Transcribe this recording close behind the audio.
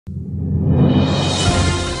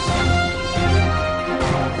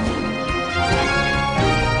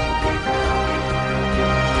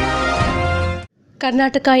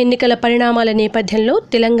కర్ణాటక ఎన్నికల పరిణామాల నేపథ్యంలో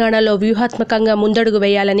తెలంగాణలో వ్యూహాత్మకంగా ముందడుగు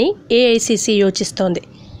వేయాలని ఏఐసీసీ యోచిస్తోంది.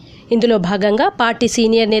 ఇందులో భాగంగా పార్టీ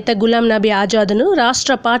సీనియర్ నేత గులాం నబీ ఆజాద్ను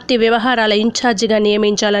రాష్ట్ర పార్టీ వ్యవహారాల ఇన్ఛార్జిగా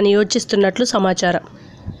నియమించాలని యోచిస్తున్నట్లు సమాచారం.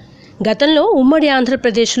 గతంలో ఉమ్మడి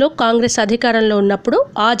ఆంధ్రప్రదేశ్లో కాంగ్రెస్ అధికారంలో ఉన్నప్పుడు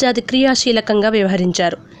ఆజాద్ క్రియాశీలకంగా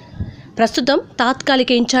వ్యవహరించారు. ప్రస్తుతం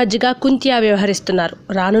తాత్కాలిక ఇన్ఛార్జిగా కుంతియా వ్యవహరిస్తున్నారు.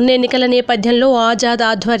 రానున్న ఎన్నికల నేపథ్యంలో ఆజాద్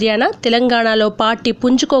ఆధ్వర్యాన తెలంగాణలో పార్టీ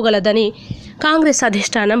పుంజుకోగలదని కాంగ్రెస్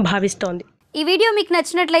అధిష్టానం భావిస్తోంది. ఈ వీడియో మీకు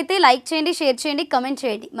నచ్చినట్లయితే లైక్ చేయండి, షేర్ చేయండి, కామెంట్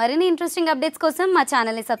చేయండి. మరిన్ని ఇంట్రెస్టింగ్ అప్డేట్స్ కోసం మా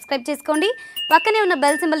ఛానల్ని సబ్స్క్రైబ్ చేసుకోండి. పక్కనే ఉన్న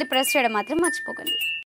బెల్ సింబల్ని ప్రెస్ చేయడం మాత్రం మర్చిపోకండి.